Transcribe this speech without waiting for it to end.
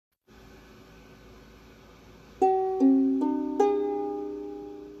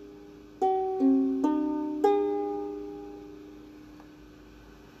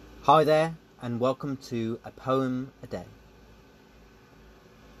Hi there, and welcome to A Poem a Day.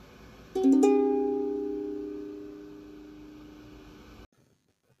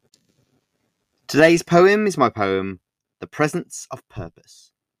 Today's poem is my poem, The Presence of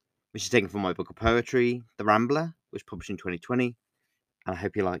Purpose, which is taken from my book of poetry, The Rambler, which was published in 2020, and I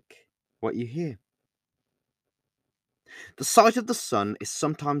hope you like what you hear. The sight of the sun is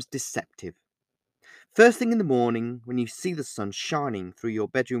sometimes deceptive. First thing in the morning, when you see the sun shining through your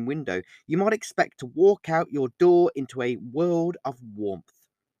bedroom window, you might expect to walk out your door into a world of warmth.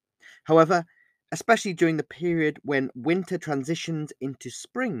 However, especially during the period when winter transitions into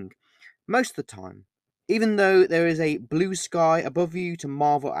spring, most of the time, even though there is a blue sky above you to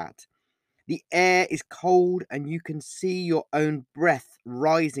marvel at, the air is cold and you can see your own breath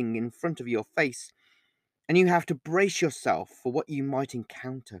rising in front of your face, and you have to brace yourself for what you might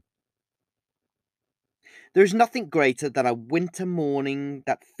encounter. There is nothing greater than a winter morning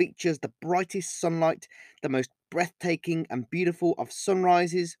that features the brightest sunlight, the most breathtaking and beautiful of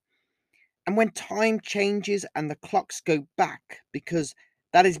sunrises, and when time changes and the clocks go back, because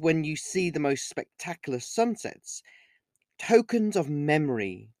that is when you see the most spectacular sunsets, tokens of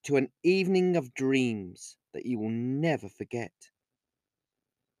memory to an evening of dreams that you will never forget.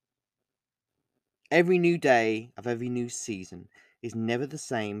 Every new day of every new season is never the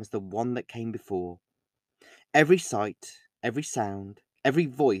same as the one that came before. Every sight, every sound, every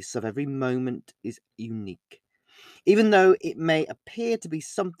voice of every moment is unique, even though it may appear to be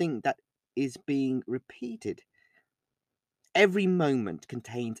something that is being repeated. Every moment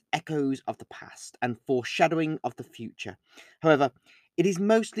contains echoes of the past and foreshadowing of the future. However, it is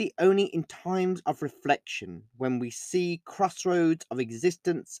mostly only in times of reflection when we see crossroads of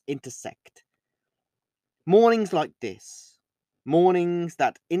existence intersect. Mornings like this, mornings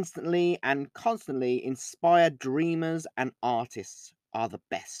that instantly and constantly inspire dreamers and artists, are the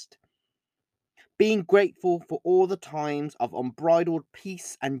best. Being grateful for all the times of unbridled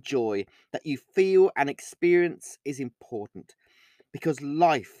peace and joy that you feel and experience is important, because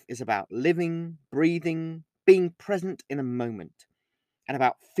life is about living, breathing, being present in a moment, and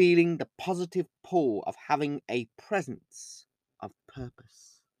about feeling the positive pull of having a presence of purpose.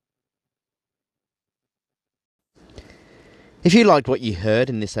 If you liked what you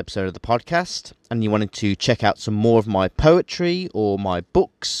heard in this episode of the podcast and you wanted to check out some more of my poetry or my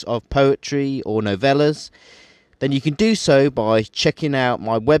books of poetry or novellas, then you can do so by checking out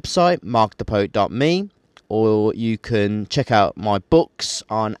my website, markthepoet.me, or you can check out my books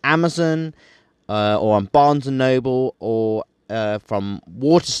on Amazon or on Barnes & Noble or from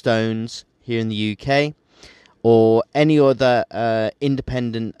Waterstones here in the UK, or any other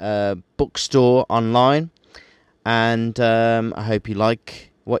independent bookstore online. And I hope you like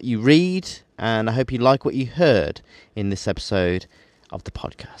what you read, and I hope you like what you heard in this episode of the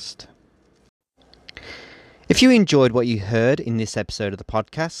podcast. If you enjoyed what you heard in this episode of the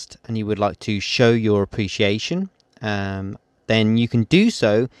podcast and you would like to show your appreciation, then you can do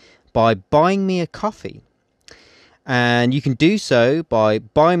so by buying me a coffee. And you can do so by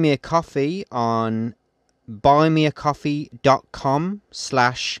buying me a coffee on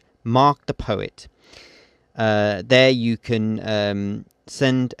buymeacoffee.com/markthepoet. There you can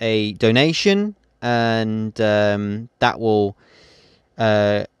send a donation, and that will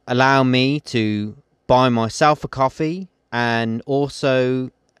allow me to buy myself a coffee, and also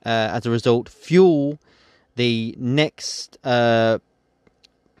as a result fuel the next poem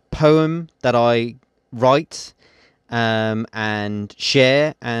that I write and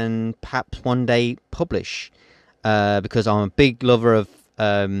share and perhaps one day publish, because I'm a big lover of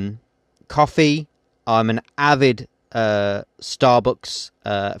coffee. I'm an avid Starbucks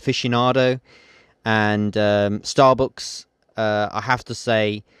aficionado, and Starbucks, I have to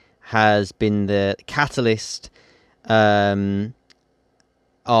say, has been the catalyst of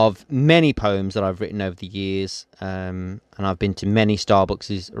many poems that I've written over the years, and I've been to many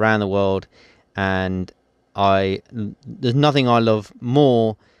Starbucks around the world, and there's nothing I love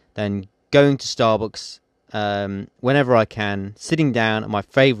more than going to Starbucks whenever I can, sitting down at my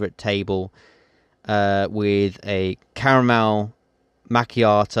favourite table with a caramel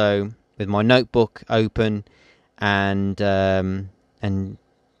macchiato, with my notebook open, and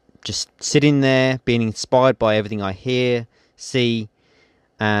just sitting there, being inspired by everything I hear, see,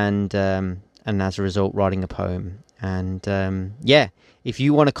 and as a result, writing a poem. And if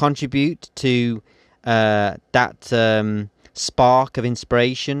you want to contribute to that spark of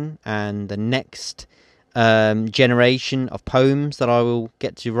inspiration and the next generation of poems that I will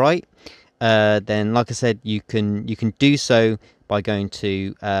get to write, then, like I said, you can do so by going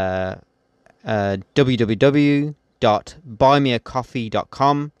to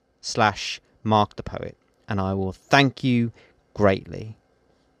www.buymeacoffee.com twitter.com/markthepoet, and I will thank you greatly.